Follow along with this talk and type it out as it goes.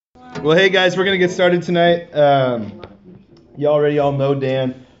Well, hey guys, we're gonna get started tonight. You already all know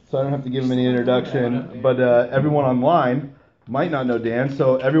Dan, so I don't have to give him any introduction. But everyone online might not know Dan,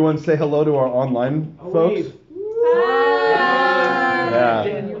 so everyone say hello to our online folks.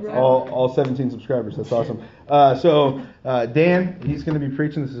 Yeah, all 17 subscribers. That's awesome. So Dan, he's gonna be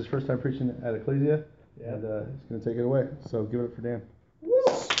preaching. This is his first time preaching at Ecclesia, and he's gonna take it away. So give it up for Dan.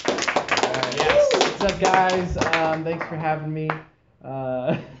 Yes. What's up, guys? Thanks for having me.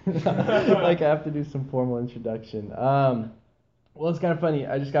 Like I have to do some formal introduction. Well, it's kind of funny.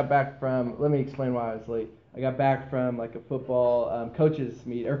 I just got back from. Let me explain why I was late. I got back from like a football coaches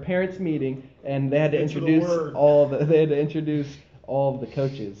meet or parents meeting, and they had to introduce all the. They had to introduce all of the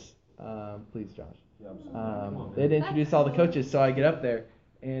coaches. Please, Josh. They had to introduce all the coaches. So I get up there,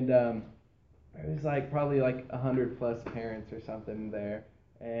 and there was like probably like 100 plus parents or something there,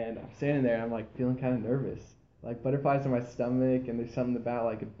 and I'm standing there and I'm like feeling kind of nervous. Like butterflies in my stomach, and there's something about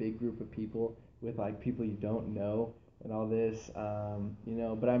like a big group of people with like people you don't know and all this,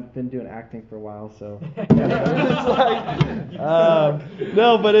 but I've been doing acting for a while, so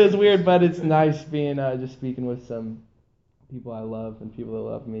no, but it was weird, but it's nice being just speaking with some people I love and people that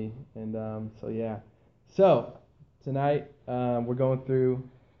love me, and so tonight we're going through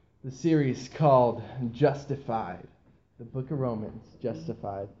the series called Justified, the book of Romans,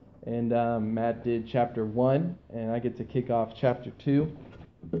 Justified. And Matt did chapter 1, and I get to kick off chapter 2.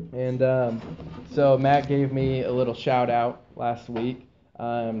 And so Matt gave me a little shout out last week,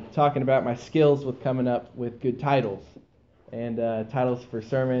 talking about my skills with coming up with good titles and titles for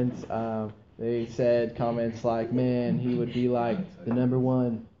sermons. They said comments like, "Man, he would be like the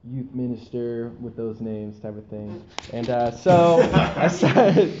 #1 youth minister with those names," type of thing. And so I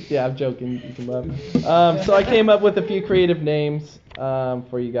said, yeah, I'm joking. You can laugh. So I came up with a few creative names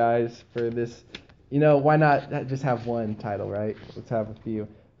for you guys for this. Why not just have one title, right? Let's have a few.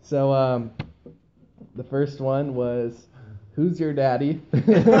 So the first one was, "Who's Your Daddy?"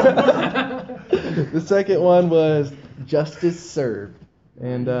 The second one was "Justice Served,"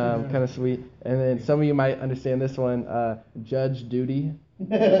 and kind of sweet. And then some of you might understand this one, "Judge Duty."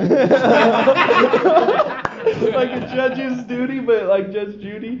 Like a judge's duty, but like Judge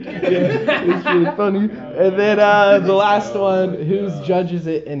Judy. Yeah, it's really funny. And then the last one, "Whose judges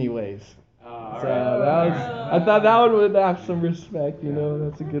it anyways?" So I thought that one would have some respect.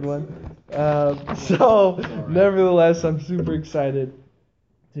 That's a good one. So nevertheless, I'm super excited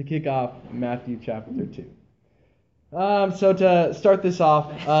to kick off Matthew chapter 2. So to start this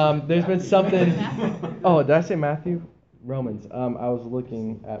off, there's been something. Oh, did I say Matthew? Romans. I was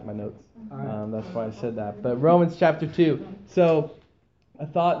looking at my notes. That's why I said that. But Romans chapter 2. So I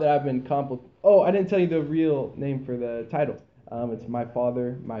thought that I've been Oh, I didn't tell you the real name for the title. It's My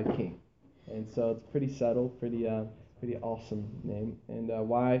Father, My King. And so it's pretty subtle, pretty awesome name. And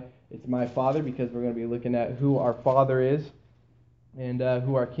why it's My Father? Because we're going to be looking at who our Father is and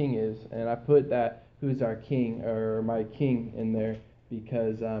who our King is. And I put that who's our King or my King in there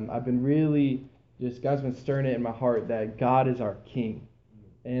because I've been really... God's been stirring it in my heart that God is our King.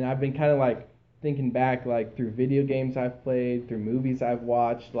 And I've been kind of like thinking back like through video games I've played, through movies I've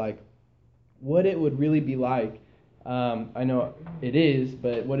watched, like what it would really be like. I know it is,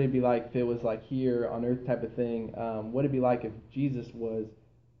 but what it'd be like if it was like here on earth type of thing. What it'd be like if Jesus was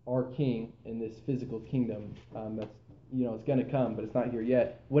our King in this physical kingdom that's, it's going to come, but it's not here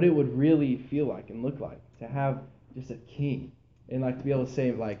yet. What it would really feel like and look like to have just a king and like to be able to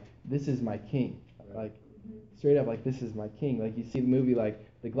say like, this is my king. Like straight up, like this is my king. Like you see the movie, like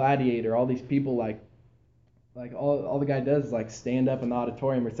The Gladiator, all these people, like all the guy does is like stand up in the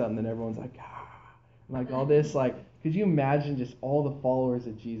auditorium or something, and everyone's like, like all this, like could you imagine just all the followers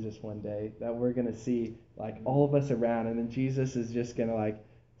of Jesus one day that we're gonna see, like all of us around, and then Jesus is just gonna like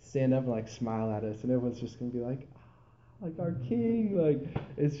stand up and like smile at us, and everyone's just gonna be like our king. Like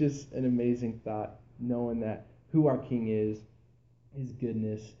it's just an amazing thought, knowing that who our king is. His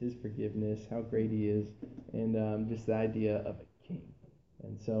goodness, his forgiveness, how great he is, and just the idea of a king.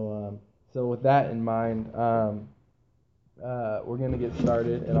 And so with that in mind, we're going to get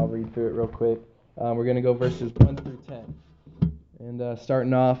started, and I'll read through it real quick. We're going to go verses 1 through 10. And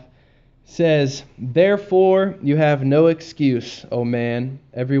starting off, says, "Therefore you have no excuse, O man,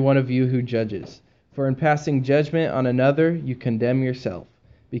 every one of you who judges. For in passing judgment on another you condemn yourself,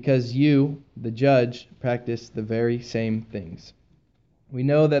 because you, the judge, practice the very same things. We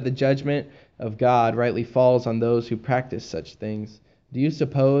know that the judgment of God rightly falls on those who practice such things. Do you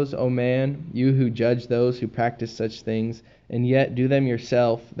suppose, O man, you who judge those who practice such things, and yet do them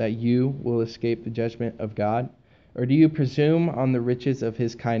yourself, that you will escape the judgment of God? Or do you presume on the riches of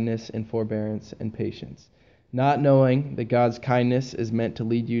his kindness and forbearance and patience, not knowing that God's kindness is meant to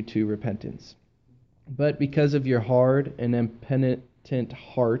lead you to repentance. But because of your hard and impenitent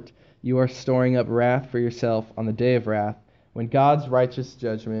heart, you are storing up wrath for yourself on the day of wrath, when God's righteous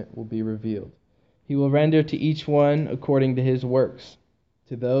judgment will be revealed. He will render to each one according to his works.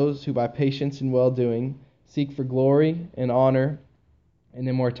 To those who by patience and well-doing seek for glory and honor and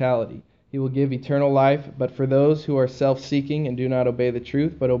immortality, he will give eternal life. But for those who are self-seeking and do not obey the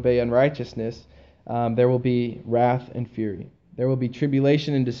truth, but obey unrighteousness, there will be wrath and fury. There will be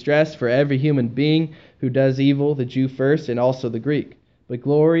tribulation and distress for every human being who does evil, the Jew first and also the Greek. But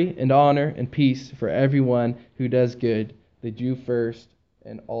glory and honor and peace for everyone who does good, the Jew first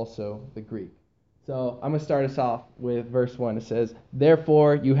and also the Greek. So I'm going to start us off with verse 1. It says,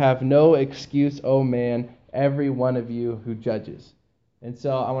 "Therefore you have no excuse, O man, every one of you who judges." And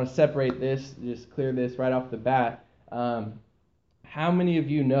so I want to separate this, just clear this right off the bat. How many of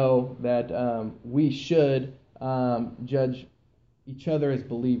you know that we should judge each other as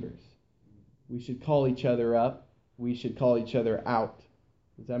believers? We should call each other up. We should call each other out.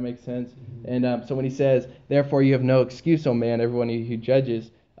 Does that make sense? And so when he says, "Therefore you have no excuse, O man, every one of you who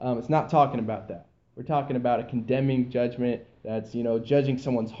judges," it's not talking about that. We're talking about a condemning judgment that's, judging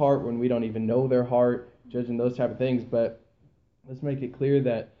someone's heart when we don't even know their heart, judging those type of things. But let's make it clear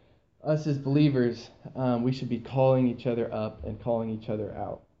that us as believers, we should be calling each other up and calling each other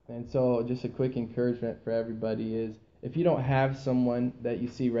out. And so just a quick encouragement for everybody is, if you don't have someone that you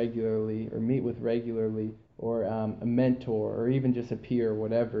see regularly or meet with regularly, or a mentor or even just a peer or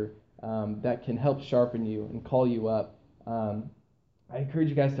whatever, that can help sharpen you and call you up, I encourage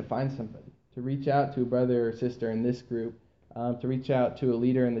you guys to find somebody, to reach out to a brother or sister in this group, to reach out to a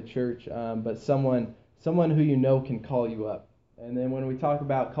leader in the church, but someone who can call you up. And then when we talk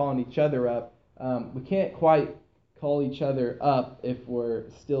about calling each other up, we can't quite call each other up if we're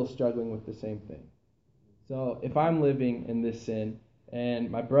still struggling with the same thing. So if I'm living in this sin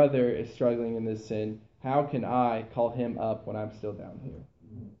and my brother is struggling in this sin, how can I call him up when I'm still down here?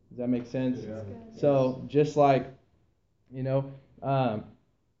 Does that make sense? Yeah. So just like,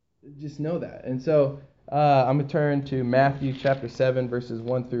 just know that. And so I'm going to turn to Matthew chapter 7, verses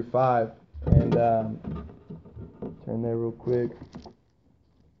 1 through 5. And turn there real quick.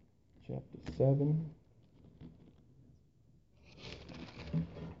 Chapter 7.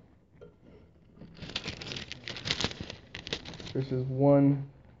 Verses 1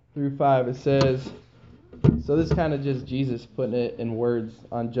 through 5. It says, so this is kind of just Jesus putting it in words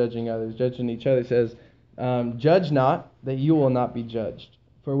on judging others, judging each other. It says, "Judge not, that you will not be judged.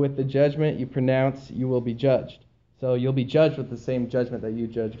 For with the judgment you pronounce, you will be judged." So you'll be judged with the same judgment that you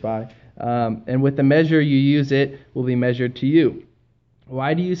judge by. "And with the measure you use, it will be measured to you.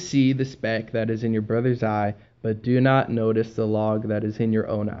 Why do you see the speck that is in your brother's eye, but do not notice the log that is in your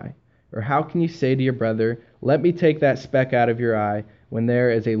own eye? Or how can you say to your brother, 'Let me take that speck out of your eye,' when there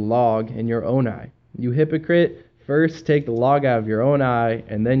is a log in your own eye? You hypocrite, first take the log out of your own eye,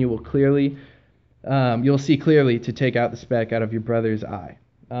 and then you'll see clearly to take out the speck out of your brother's eye."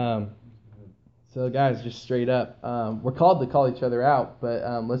 So guys, just straight up, we're called to call each other out, but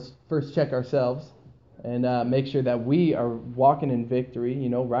let's first check ourselves and make sure that we are walking in victory,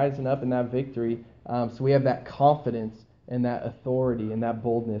 rising up in that victory, so we have that confidence and that authority and that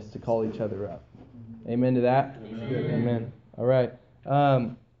boldness to call each other up. Amen to that? Amen. All right.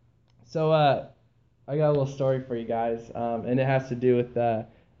 So I got a little story for you guys, and it has to do with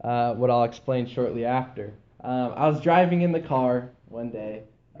what I'll explain shortly after. I was driving in the car one day.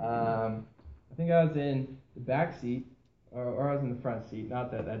 I think I was in the back seat, or I was in the front seat.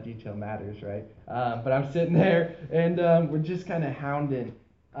 Not that detail matters, right? But I'm sitting there, and we're just kind of hounding.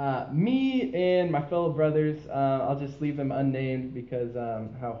 Me and my fellow brothers, I'll just leave them unnamed because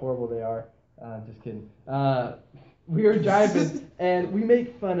how horrible they are. Just kidding. We were driving, and we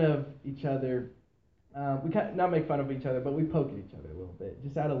make fun of each other. We not make fun of each other, but we poke at each other a little bit,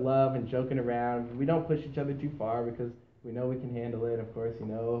 just out of love and joking around. We don't push each other too far because we know we can handle it. Of course,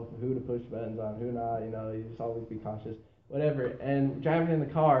 who to push buttons on, who not. You just always be cautious, whatever. And driving in the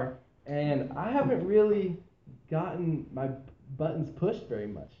car, and I haven't really gotten my buttons pushed very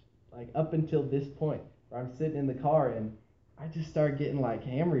much, like up until this point, where I'm sitting in the car and I just start getting like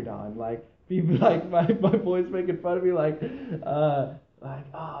hammered on, like people, like my boys making fun of me, like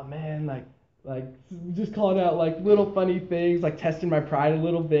oh man, like just calling out like little funny things, like testing my pride a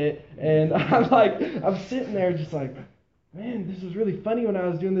little bit, and I'm sitting there just like, man, this was really funny when I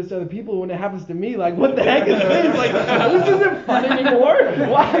was doing this to other people. When it happens to me, like, what the heck is this? Like, this isn't fun anymore.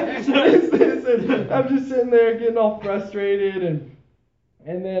 Why? What is this? And I'm just sitting there getting all frustrated,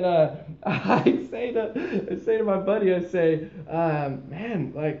 and then I say to my buddy, I say,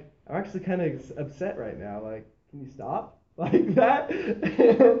 man, like, I'm actually kind of upset right now. Like, can you stop? Like that?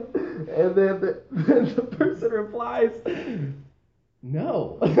 And then the person replies,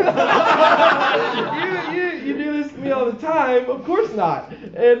 no. you do this to me all the time. Of course not.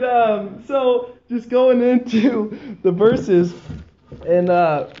 And so just going into the verses in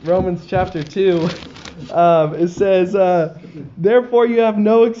Romans chapter 2, it says, therefore you have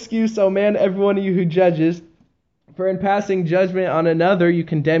no excuse, O man, every one of you who judges. For in passing judgment on another, you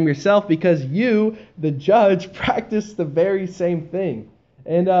condemn yourself, because you, the judge, practice the very same thing.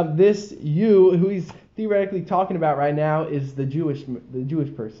 And this you, who he's theoretically talking about right now, is the Jewish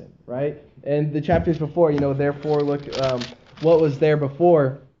person, right? And the chapters before, therefore look what was there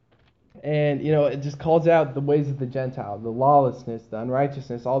before. And, it just calls out the ways of the Gentile, the lawlessness, the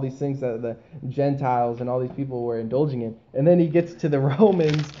unrighteousness, all these things that the Gentiles and all these people were indulging in. And then he gets to the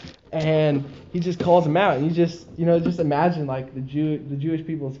Romans, and he just calls them out. And you just imagine, like, the Jewish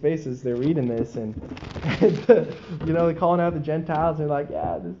people's faces, they're reading this, and they're calling out the Gentiles. They're like,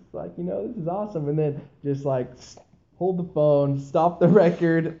 yeah, this is, like, this is awesome. And then just, like, hold the phone, stop the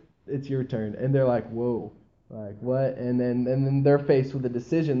record, it's your turn. And they're like, whoa, like, what? And then they're faced with a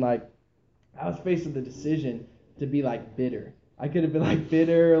decision, like, I was faced with the decision to be like bitter. I could have been like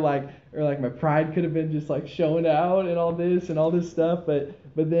bitter, or my pride could have been just like showing out and all this stuff. But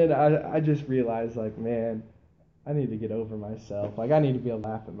then I just realized, like, man, I need to get over myself. Like, I need to be able to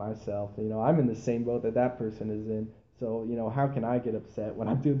laugh at myself. I'm in the same boat that person is in. So, how can I get upset when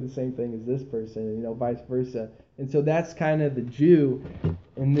I'm doing the same thing as this person, and, vice versa. And so that's kind of the Jew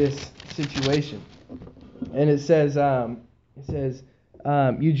in this situation. And it says,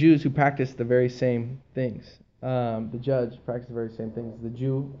 you Jews who practice the very same things. The judge practices the very same things. The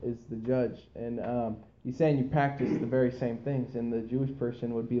Jew is the judge. And he's saying you practice the very same things. And the Jewish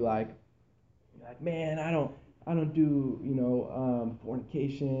person would be like, man, I don't do,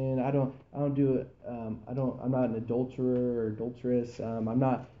 fornication. I'm not an adulterer or adulteress. I'm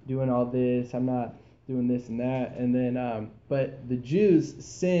not doing all this. I'm not doing this and that. And then, but the Jews'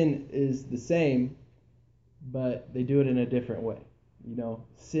 sin is the same, but they do it in a different way.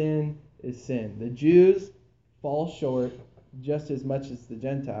 Sin is sin. The Jews fall short just as much as the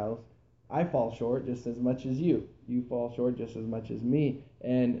Gentiles. I fall short just as much as you. You fall short just as much as me.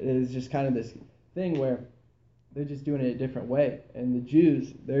 And it's just kind of this thing where they're just doing it a different way. And the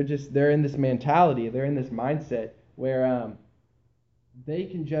Jews, they're in this mentality, they're in this mindset where they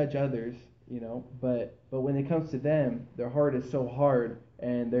can judge others, but when it comes to them, their heart is so hard,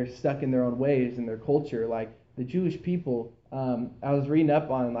 and they're stuck in their own ways and their culture. Like the Jewish people, I was reading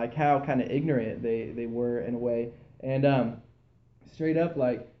up on like how kind of ignorant they were in a way, and straight up,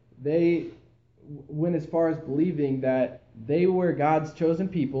 like, they went as far as believing that they were God's chosen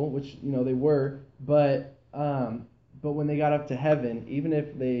people, which they were, but when they got up to heaven, even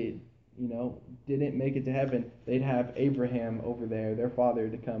if they didn't make it to heaven, they'd have Abraham over there, their father,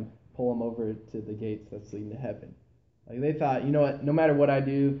 to come pull them over to the gates that's leading to heaven. Like, they thought, what, no matter what I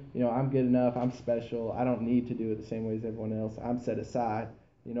do, I'm good enough, I'm special, I don't need to do it the same way as everyone else, I'm set aside,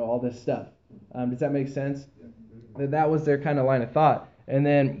 all this stuff. Does that make sense? That was their kind of line of thought. And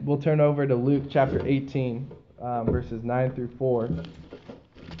then we'll turn over to Luke chapter 18, verses 9 through 4.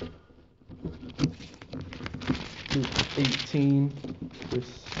 Luke 18,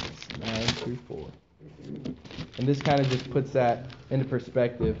 verses 9 through 4. And this kind of just puts that into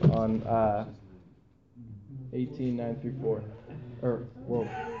perspective on 18, 9 through 4. Or, whoa.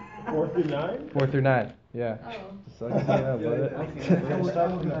 4 through 9? 4 through 9, yeah. Just like that,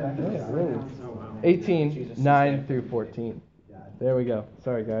 18, 9 through 14. There we go.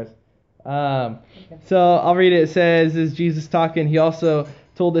 Sorry, guys. So I'll read it. It says, as Jesus talking, he also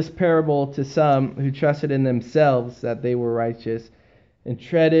told this parable to some who trusted in themselves that they were righteous and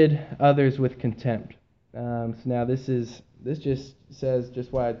treated others with contempt. So now this just says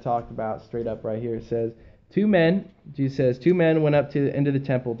just what I talked about straight up right here. It says, Jesus says, two men went up into the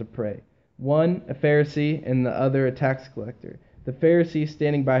temple to pray. One a Pharisee and the other a tax collector. The Pharisee,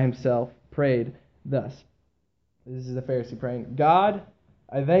 standing by himself, prayed thus. This is the Pharisee praying, God,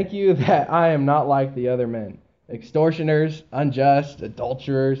 I thank you that I am not like the other men, extortioners, unjust,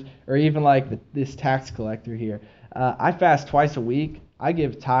 adulterers, or even like this tax collector here. I fast twice a week. I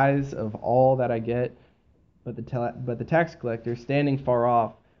give tithes of all that I get. But the tax collector, standing far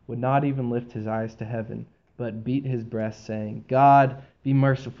off, would not even lift his eyes to heaven, but beat his breast, saying, God, be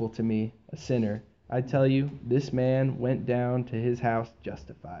merciful to me, a sinner. I tell you, this man went down to his house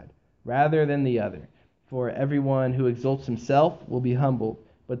justified, rather than the other. For everyone who exalts himself will be humbled,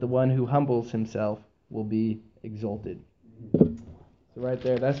 but the one who humbles himself will be exalted. So right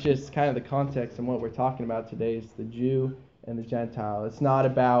there, that's just kind of the context and what we're talking about today is the Jew and the Gentile. It's not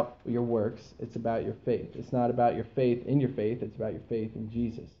about your works. It's about your faith. It's not about your faith in your faith. It's about your faith in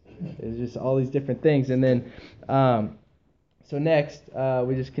Jesus. It's just all these different things. And then, so next,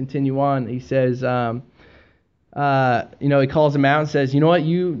 we just continue on. He says, he calls them out and says, you know what,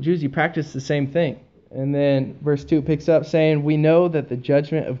 you Jews, you practice the same thing. And then verse 2 picks up saying, we know that the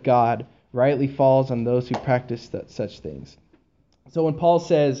judgment of God rightly falls on those who practice such things. So when Paul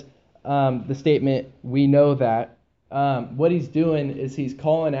says the statement, we know that, what he's doing is he's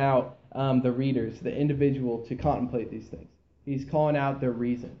calling out the readers, the individual, to contemplate these things. He's calling out their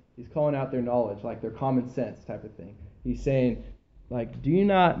reason. He's calling out their knowledge, like their common sense type of thing. He's saying, like, do you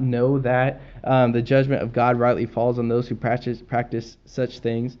not know that the judgment of God rightly falls on those who practice such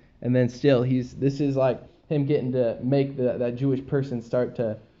things? And then still, this is like him getting to make that Jewish person start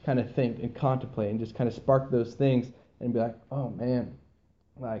to kind of think and contemplate and just kind of spark those things and be like, oh man,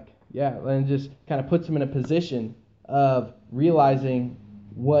 like, yeah, and just kind of puts him in a position of realizing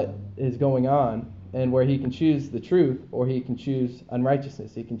what is going on and where he can choose the truth or he can choose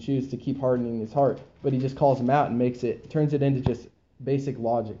unrighteousness. He can choose to keep hardening his heart, but he just calls him out and turns it into just basic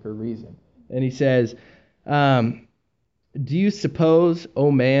logic or reason. And he says, do you suppose,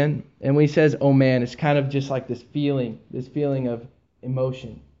 oh man? And when he says, oh man, it's kind of just like this feeling of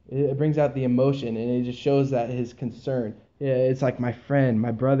emotion. It brings out the emotion, and it just shows that his concern. It's like, my friend,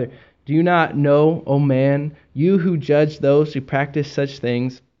 my brother. Do you not know, oh man, you who judge those who practice such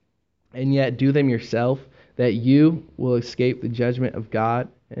things, and yet do them yourself, that you will escape the judgment of God?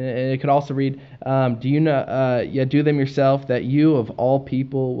 And it could also read, do you not yet do them yourself, that you of all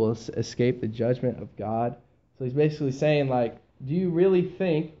people will escape the judgment of God? So he's basically saying, like, do you really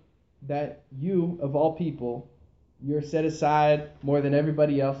think that you of all people, you're set aside more than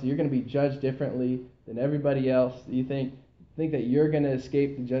everybody else? You're going to be judged differently than everybody else? Do you think that you're going to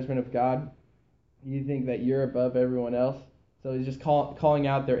escape the judgment of God? Do you think that you're above everyone else? So he's just calling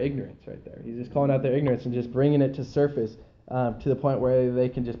out their ignorance right there. He's just calling out their ignorance and just bringing it to surface to the point where they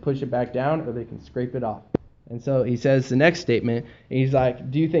can just push it back down or they can scrape it off. And so he says the next statement, and he's like,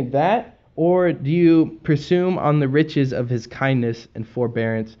 do you think that? Or do you presume on the riches of his kindness and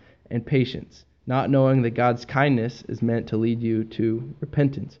forbearance and patience, not knowing that God's kindness is meant to lead you to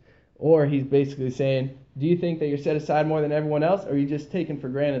repentance? Or he's basically saying, do you think that you're set aside more than everyone else, or are you just taking for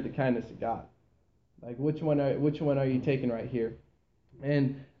granted the kindness of God? Like, which one are you taking right here?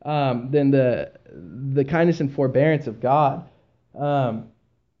 And then the kindness and forbearance of God.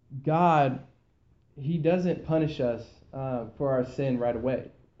 God, he doesn't punish us for our sin right away.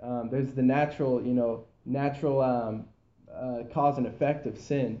 There's the natural cause and effect of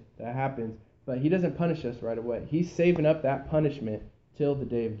sin that happens, but he doesn't punish us right away. He's saving up that punishment till the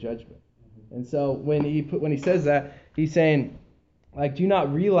day of judgment. And so when he says that, he's saying, like, do you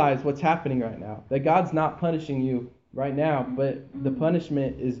not realize what's happening right now? That God's not punishing you right now, but the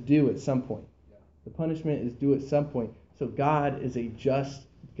punishment is due at some point. The punishment is due at some point. So God is a just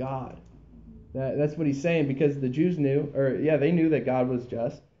God. That's what he's saying, because the Jews knew, they knew that God was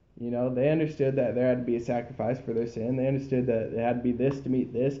just. They understood that there had to be a sacrifice for their sin. They understood that it had to be this to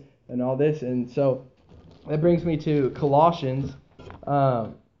meet this and all this. And so that brings me to Colossians.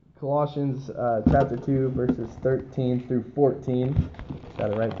 Colossians chapter 2, verses 13 through 14. Got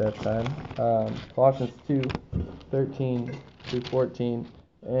it right that time. Colossians 2, 13 through 14.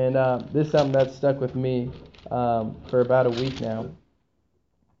 And this is something that's stuck with me for about a week now.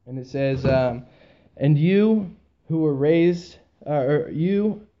 And it says, and you who were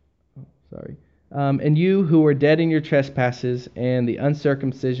and you who were dead in your trespasses and the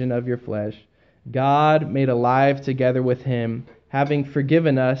uncircumcision of your flesh, God made alive together with him, having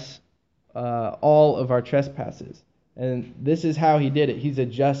forgiven us all of our trespasses. And this is how he did it. He's a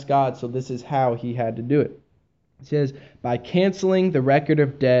just God, so this is how he had to do it. It says, by canceling the record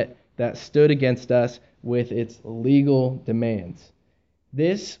of debt that stood against us with its legal demands.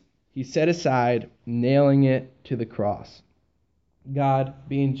 This he set aside, nailing it to the cross. God,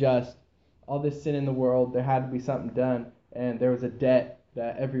 being just, all this sin in the world, there had to be something done, and there was a debt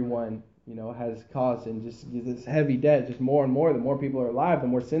that everyone has caused, and just this heavy debt, just more and more. The more people are alive, the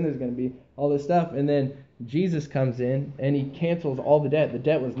more sin there's going to be, all this stuff. And then Jesus comes in, and he cancels all the debt. The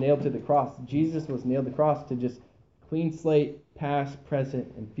debt was nailed to the cross. Jesus was nailed to the cross to just clean slate, past,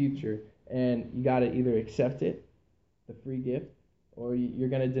 present, and future. And you got to either accept it, the free gift, or you're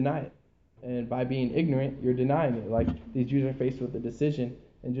going to deny it. And by being ignorant, you're denying it. Like, these Jews are faced with a decision,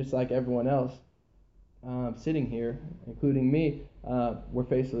 and just like everyone else sitting here, including me, we're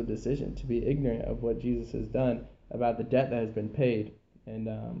faced with a decision to be ignorant of what Jesus has done, about the debt that has been paid.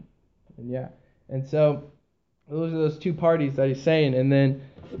 And so those are those two parties that he's saying. And then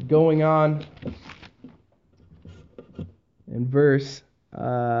going on in verse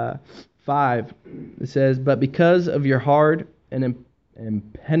 5, it says, "But because of your hard and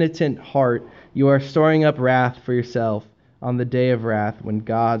impenitent heart, you are storing up wrath for yourself on the day of wrath when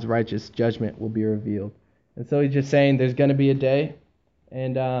God's righteous judgment will be revealed." And so he's just saying there's going to be a day,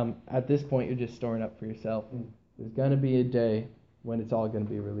 and at this point you're just storing up for yourself. There's going to be a day when it's all going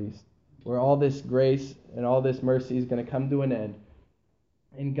to be released, where all this grace and all this mercy is going to come to an end,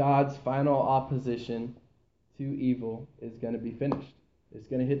 and God's final opposition to evil is going to be finished. It's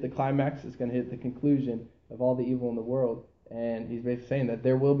going to hit the climax. It's going to hit the conclusion of all the evil in the world. And he's basically saying that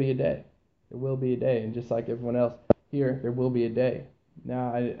there will be a day. There will be a day. And just like everyone else here, there will be a day.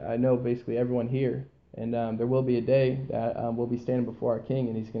 Now, I know basically everyone here. And there will be a day that we'll be standing before our King.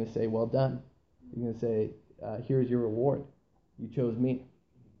 And he's going to say, "Well done." He's going to say, "Here's your reward. You chose me."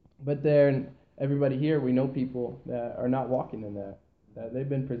 But then everybody here, we know people that are not walking in that. That they've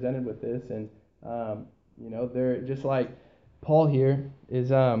been presented with this. And, they're just like Paul here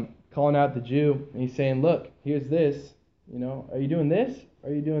is calling out the Jew. And he's saying, "Look, here's this. Are you doing this? Or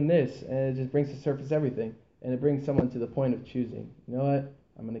are you doing this?" And it just brings to surface everything. And it brings someone to the point of choosing. You know what?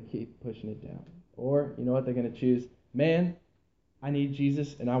 I'm going to keep pushing it down. Or, you know what? They're going to choose, "Man, I need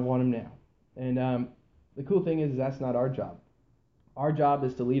Jesus and I want him now." And the cool thing is that's not our job. Our job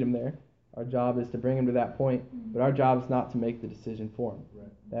is to lead him there. Our job is to bring him to that point. But our job is not to make the decision for him.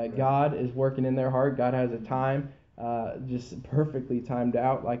 Right. That God is working in their heart. God has a time just perfectly timed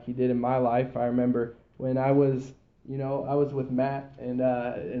out like he did in my life. I remember when I was with Matt and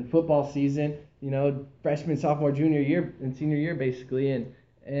in football season, freshman, sophomore, junior year, and senior year basically,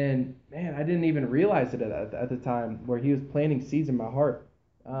 and man, I didn't even realize it at the time where he was planting seeds in my heart.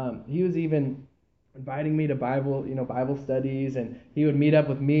 He was even inviting me to Bible studies, and he would meet up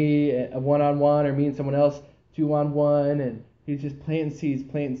with me a one-on-one or me and someone else 2-on-1, and he's just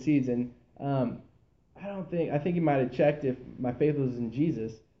planting seeds, and I think he might have checked if my faith was in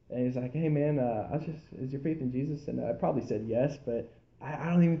Jesus. And he's like, "Hey man, is your faith in Jesus?" And I probably said yes, but I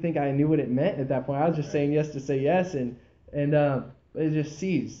don't even think I knew what it meant at that point. I was just saying yes to say yes, and it just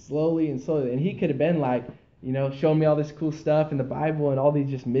seeds slowly and slowly. And he could have been like, showing me all this cool stuff in the Bible and all these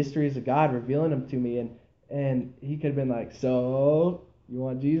just mysteries of God, revealing them to me. And he could have been like, "So, you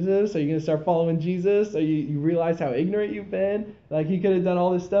want Jesus? Are you going to start following Jesus? Or you realize how ignorant you've been?" Like, he could have done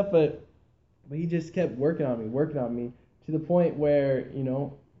all this stuff, but he just kept working on me to the point where,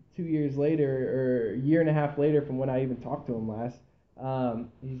 2 years later or a year and a half later from when I even talked to him last,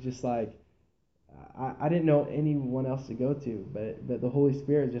 he's just like, I didn't know anyone else to go to, but the Holy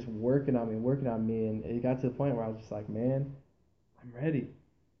Spirit is just working on me, and it got to the point where I was just like, "Man, I'm ready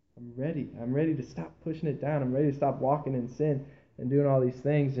to stop pushing it down. I'm ready to stop walking in sin and doing all these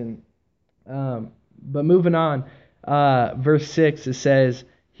things." And but moving on, verse 6, it says,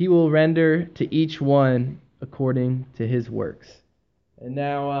 "He will render to each one according to his works." And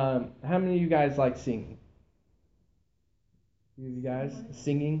now, how many of you guys like singing? You guys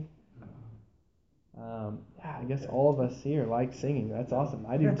singing? Yeah, I guess all of us here like singing. That's awesome.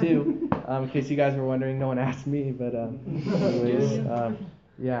 I do too. In case you guys were wondering, no one asked me, but anyways,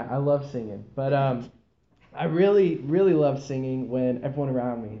 yeah, I love singing. But I really, really love singing when everyone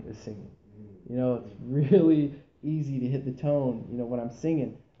around me is singing. It's really easy to hit the tone, when I'm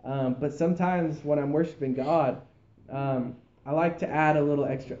singing. But sometimes when I'm worshiping God, I like to add a little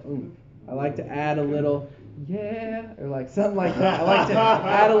extra oomph. I like to add a little, yeah, or like something like that. I like to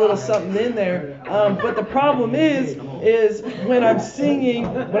add a little something in there. But the problem is when I'm singing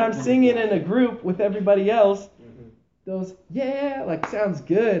in a group with everybody else, those like sounds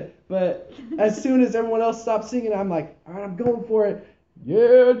good. But as soon as everyone else stops singing, I'm like, all right, I'm going for it.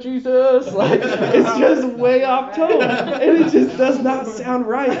 Yeah, Jesus. Like, it's just way off tone. And it just does not sound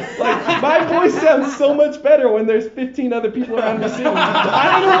right. Like, my voice sounds so much better when there's 15 other people around me singing.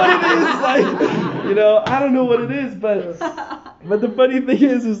 I don't know what it is. Like, I don't know what it is. But the funny thing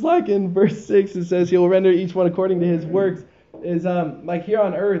is like in verse 6, it says, "He will render each one according to his works." Is like here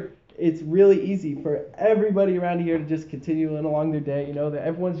on earth, it's really easy for everybody around here to just continue along their day. That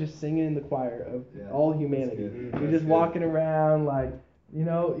everyone's just singing in the choir of all humanity. You're just walking around like,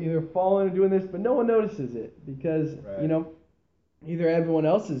 either following or doing this, but no one notices it because, either everyone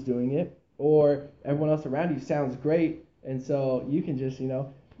else is doing it or everyone else around you sounds great. And so you can just,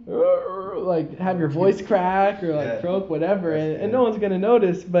 like have your voice crack or like croak, whatever, and no one's going to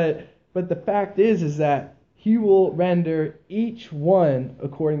notice. But the fact is that He will render each one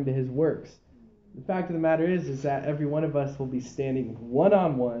according to his works. The fact of the matter is that every one of us will be standing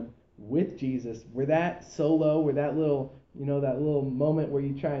one-on-one with Jesus. We're that solo, we're that little, that little moment where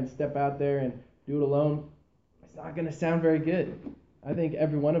you try and step out there and do it alone. It's not going to sound very good. I think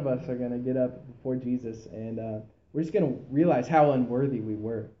every one of us are going to get up before Jesus and we're just gonna realize how unworthy we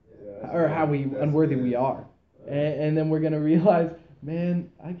were, or how unworthy we are, and then we're gonna realize, man,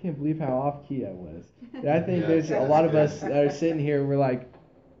 I can't believe how off key I was. And I think there's a lot of us that are sitting here. We're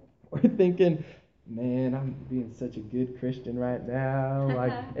thinking, man, I'm being such a good Christian right now.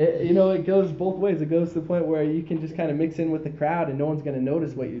 Like, it goes both ways. It goes to the point where you can just kind of mix in with the crowd and no one's going to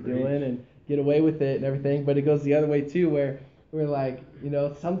notice what you're doing and get away with it and everything. But it goes the other way too, where we're like,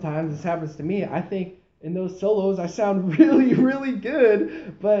 sometimes this happens to me. I think in those solos I sound really, really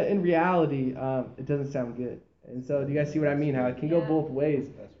good, but in reality, it doesn't sound good. And so, do you guys see what I mean? How it can go both ways.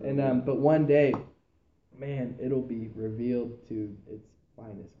 And but one day, man, it'll be revealed to its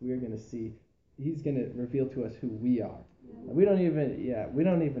finest. We're going to see. He's going to reveal to us who we are. We don't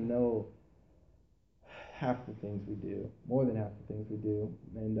even know half the things we do, more than half the things we do,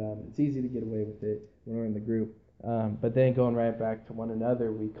 and it's easy to get away with it when we're in the group. But then going right back to one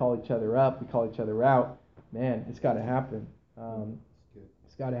another, we call each other up, we call each other out. Man, it's got to happen.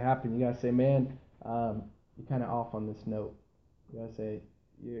 It's got to happen. You got to say, man, you're kind of off on this note. You got to say,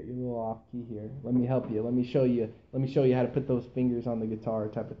 you're a little off key here. Let me help you. Let me show you how to put those fingers on the guitar,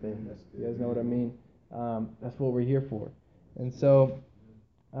 type of thing. You guys know what I mean? That's what we're here for. And so,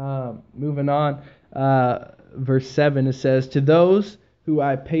 moving on, verse 7, it says, "To those who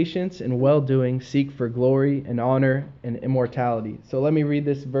I patience and well-doing seek for glory and honor and immortality." So let me read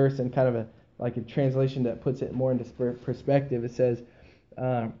this verse in kind of a translation that puts it more into perspective. It says,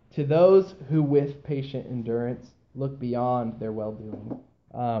 "To those who with patient endurance look beyond their well-doing,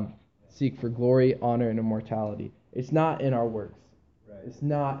 seek for glory, honor, and immortality." It's not in our works. Right. It's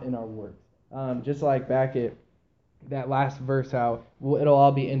not in our works. Just like back at that last verse, how it'll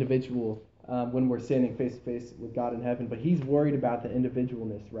all be individual when we're standing face to face with God in heaven. But He's worried about the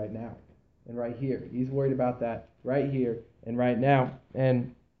individualness right now and right here. He's worried about that right here and right now.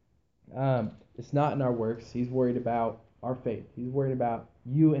 And it's not in our works. He's worried about our faith. He's worried about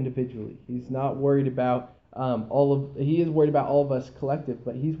you individually. He's not worried about He is worried about all of us collective,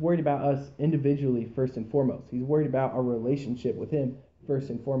 but He's worried about us individually first and foremost. He's worried about our relationship with Him first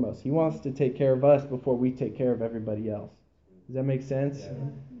and foremost. He wants to take care of us before we take care of everybody else. Does that make sense? Yeah.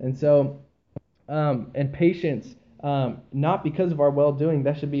 And so, and patience, not because of our well-doing,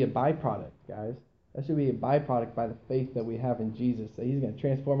 that should be a byproduct, guys. That should be a byproduct by the faith that we have in Jesus, that He's going to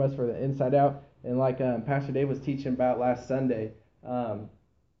transform us from the inside out. And like Pastor Dave was teaching about last Sunday,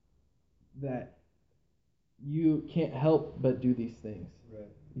 that you can't help but do these things. Right.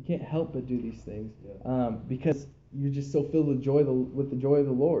 You can't help but do these things because you're just so filled with the joy of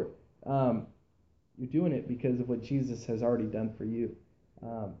the Lord. You're doing it because of what Jesus has already done for you,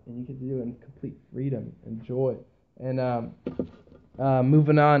 and you get to do it in complete freedom and joy. And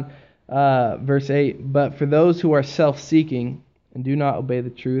moving on, verse 8: "But for those who are self-seeking and do not obey the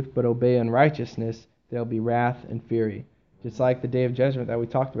truth, but obey unrighteousness, there will be wrath and fury." Just like the day of judgment that we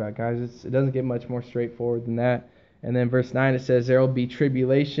talked about, guys. It doesn't get much more straightforward than that. And then verse 9, it says, "There will be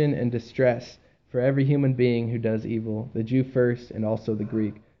tribulation and distress for every human being who does evil, the Jew first and also the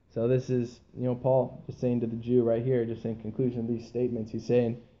Greek." So this is, Paul just saying to the Jew right here, just in conclusion of these statements, he's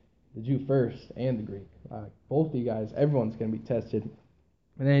saying the Jew first and the Greek. Both of you guys, everyone's going to be tested.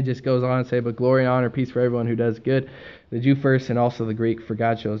 And then it just goes on to say, "But glory and honor, peace for everyone who does good, the Jew first and also the Greek, for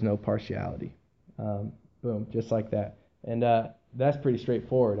God shows no partiality." Boom, just like that. And that's pretty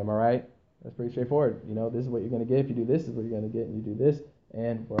straightforward, am I right? That's pretty straightforward. This is what you're going to get if you do this, is what you're going to get and you do this,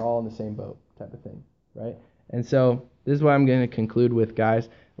 and we're all in the same boat type of thing, right? And so this is what I'm going to conclude with, guys.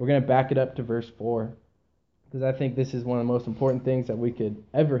 We're going to back it up to verse 4, because I think this is one of the most important things that we could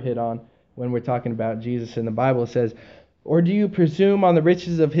ever hit on when we're talking about Jesus in the Bible. It says, "Or do you presume on the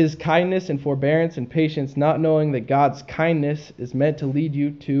riches of His kindness and forbearance and patience, not knowing that God's kindness is meant to lead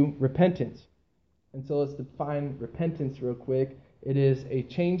you to repentance?" And so let's define repentance real quick. It is a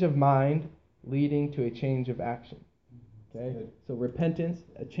change of mind leading to a change of action. Okay? So repentance,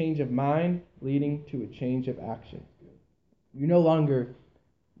 a change of mind leading to a change of action.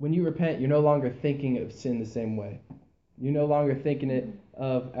 When you repent, you're no longer thinking of sin the same way. You're no longer thinking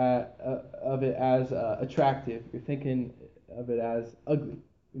of it as attractive. You're thinking of it as ugly.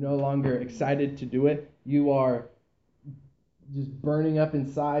 You're no longer excited to do it. You are just burning up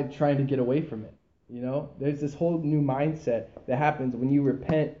inside trying to get away from it. There's this whole new mindset that happens when you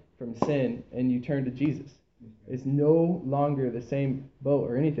repent from sin and you turn to Jesus. It's no longer the same boat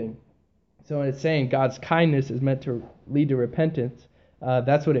or anything. So when it's saying God's kindness is meant to lead to repentance,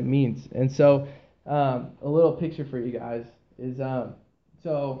 that's what it means. And so a little picture for you guys is,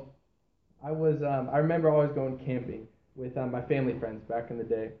 so I remember always going camping with my family friends back in the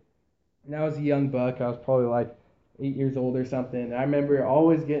day. And I was a young buck. I was probably like 8 years old or something. I remember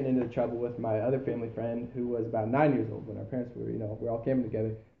always getting into trouble with my other family friend who was about 9 years old when our parents were, we all came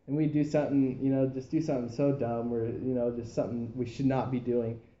together. And we'd do something, just do something so dumb or, just something we should not be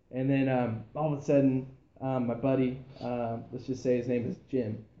doing. And then all of a sudden, my buddy, let's just say his name is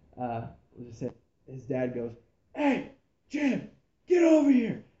Jim, we'll just say his dad goes, "Hey, Jim, get over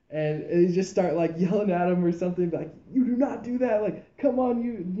here." And he just start like yelling at him or something, like, "You do not do that. Like, come on,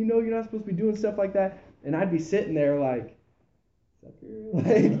 you know you're not supposed to be doing stuff like that." And I'd be sitting there like, "Sucker,"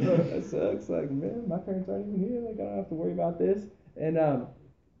 like, that sucks. Like, man, my parents aren't even here. Like, I don't have to worry about this. And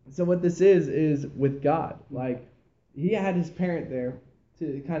so what this is with God. Like, he had his parent there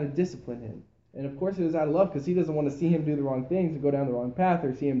to kind of discipline him. And of course it was out of love because he doesn't want to see him do the wrong things and go down the wrong path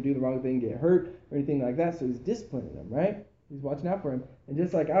or see him do the wrong thing, get hurt or anything like that. So he's disciplining him, right? He's watching out for him. And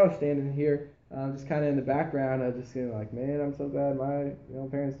just like I was standing here, just kind of in the background, I was just getting like, man, I'm so glad my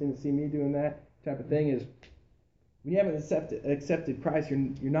parents didn't see me doing that type of thing. Is when you haven't accepted Christ,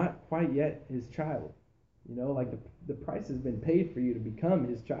 you're not quite yet his child. Like the price has been paid for you to become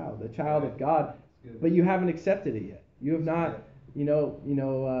his child, the child of God, but you haven't accepted it yet. You have not,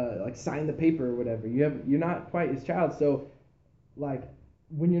 like signed the paper or whatever. You're not quite his child. So, like,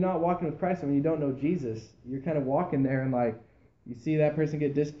 when you're not walking with Christ, when you don't know Jesus, you're kind of walking there and like, you see that person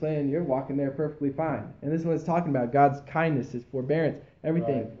get disciplined, and you're walking there perfectly fine. And this is what it's talking about: God's kindness, his forbearance,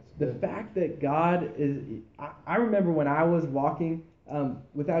 everything. Right. The fact that God is, I remember when I was walking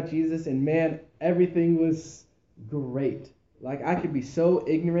without Jesus, and man, everything was great. Like, I could be so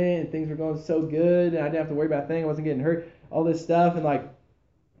ignorant, and things were going so good, and I didn't have to worry about things. I wasn't getting hurt, all this stuff. And like,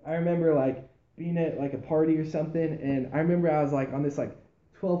 I remember like being at like a party or something, and I remember I was like on this like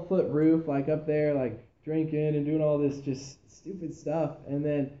 12-foot roof, like up there, like drinking and doing all this just stupid stuff. And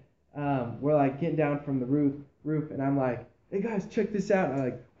then we're like getting down from the roof, and I'm like, "Hey guys, check this out." And I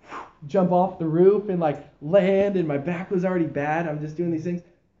like jump off the roof and like land, and my back was already bad. I'm just doing these things,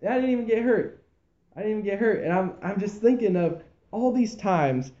 and I didn't even get hurt. And I'm just thinking of all these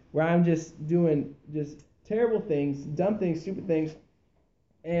times where I'm just doing just terrible things, dumb things, stupid things,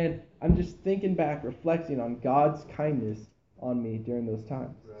 and I'm just thinking back, reflecting on God's kindness on me during those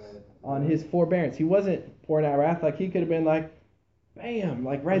times. Right. On his forbearance. He wasn't pouring out wrath. Like, he could have been like, bam,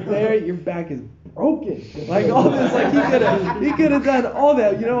 like right there, your back is broken. Like all this, like he could have done all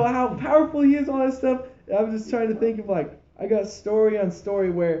that. You know how powerful he is, all that stuff. I'm just trying to think of like, I got story on story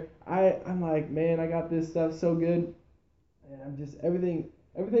where I'm like, man, I got this stuff so good, and I'm just everything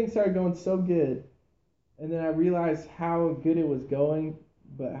started going so good, and then I realized how good it was going,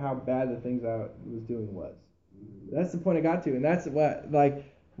 but how bad the things I was doing was. That's the point I got to, and that's what, like,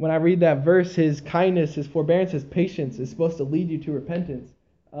 when I read that verse, his kindness, his forbearance, his patience is supposed to lead you to repentance.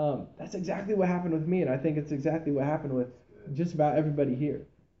 That's exactly what happened with me, and I think it's exactly what happened with just about everybody here.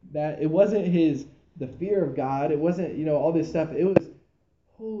 That it wasn't the fear of God, it wasn't, all this stuff. It was,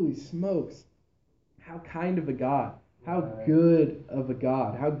 holy smokes, how kind of a God, how good of a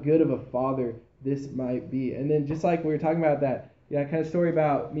God, how good of a Father this might be. And then just like we were talking about that, kind of story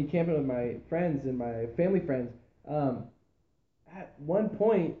about me camping with my friends and my family friends, at one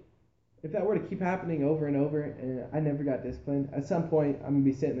point, if that were to keep happening over and over, and I never got disciplined, at some point I'm going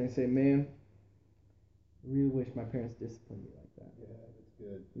to be sitting there and say, man, I really wish my parents disciplined me like that. Yeah, that's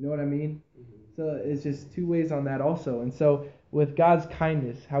good. You know what I mean? Mm-hmm. So it's just two ways on that also. And so with God's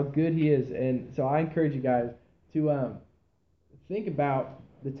kindness, how good he is, and so I encourage you guys to think about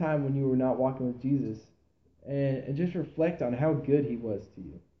the time when you were not walking with Jesus, and just reflect on how good he was to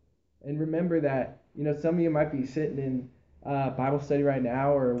you. And remember that, some of you might be sitting in Bible study right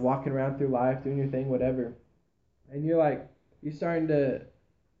now or walking around through life, doing your thing, whatever, and you're starting to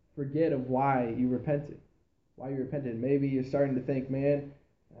forget of why you repented. Maybe you're starting to think, man,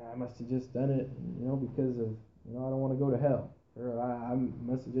 I must have just done it, because of, I don't want to go to hell. Or I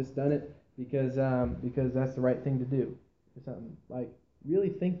must have just done it because that's the right thing to do. Or something. Like, really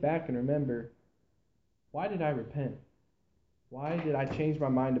think back and remember, why did I repent? Why did I change my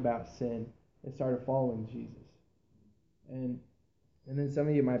mind about sin and started following Jesus? And then some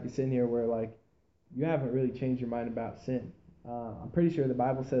of you might be sitting here where, like, you haven't really changed your mind about sin. I'm pretty sure the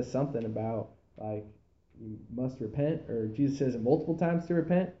Bible says something about, like, you must repent, or Jesus says it multiple times to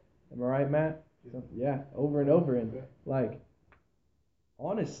repent. Am I right, Matt? Yeah, over and over. And, like,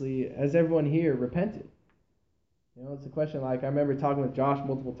 honestly, has everyone here repented? It's a question, like, I remember talking with Josh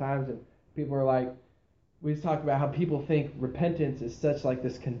multiple times, and people are like, we just talk about how people think repentance is such, like,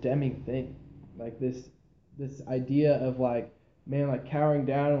 this condemning thing. Like, this idea of, like, man, like, cowering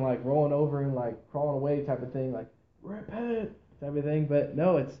down and, like, rolling over and, like, crawling away type of thing. Like, repent type of thing. But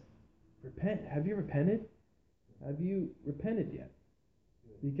no, it's repent. Have you repented? Have you repented yet?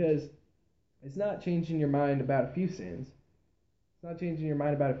 Because it's not changing your mind about a few sins. It's not changing your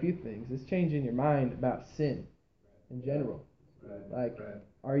mind about a few things. It's changing your mind about sin in general. Like,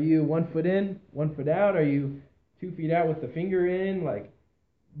 are you 1 foot in, 1 foot out? Are you 2 feet out with the finger in? Like,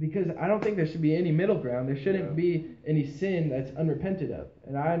 because I don't think there should be any middle ground. There shouldn't be any sin that's unrepented of.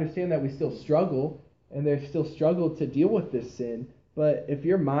 And I understand that we still struggle, and there's still struggle to deal with this sin. But if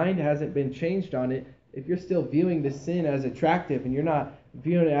your mind hasn't been changed on it, if you're still viewing this sin as attractive, and you're not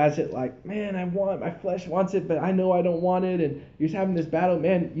viewing it as it like, man, my flesh wants it, but I know I don't want it, and you're just having this battle,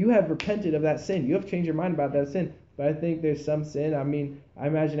 man, you have repented of that sin. You have changed your mind about that sin. But I think there's some sin. I mean, I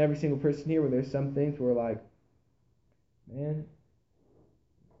imagine every single person here where there's some things where like, man,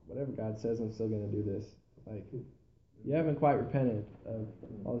 whatever God says, I'm still going to do this. Like, you haven't quite repented of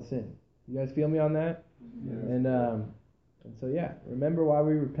all the sin. You guys feel me on that? Yes. And so, yeah, remember why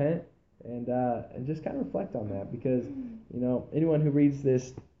we repent, and just kind of reflect on that, because, anyone who reads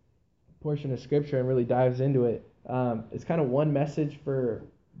this portion of Scripture and really dives into it, it's kind of one message for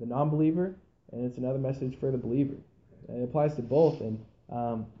the non-believer, and it's another message for the believer. And it applies to both, and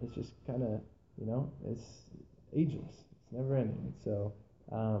it's just kind of, it's ageless. It's never ending. So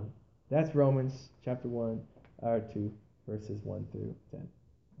that's Romans chapter 1, or 2, verses 1 through 10.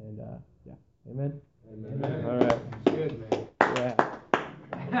 And yeah, amen? Amen. All right. That's good, man. Yeah.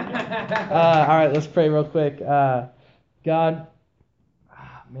 All right, let's pray real quick. God,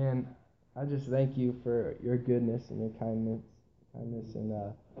 man, I just thank you for your goodness and your kindness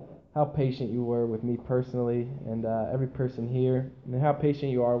and how patient you were with me personally and every person here, and how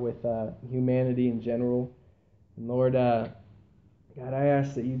patient you are with humanity in general. And Lord, God, I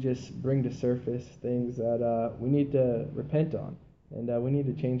ask that you just bring to surface things that we need to repent on, and we need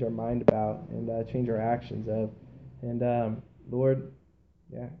to change our mind about, and change our actions of. And Lord,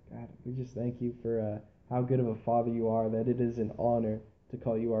 yeah, God, we just thank you for how good of a Father you are, that it is an honor to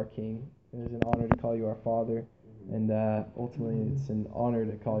call you our King. It is an honor to call you our Father, and ultimately it's an honor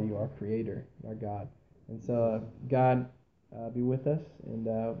to call you our Creator, our God. And so, God, be with us, and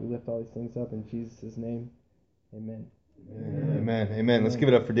we lift all these things up in Jesus' name. Amen. Amen. Amen. Let's give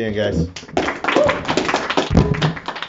it up for Dan, guys.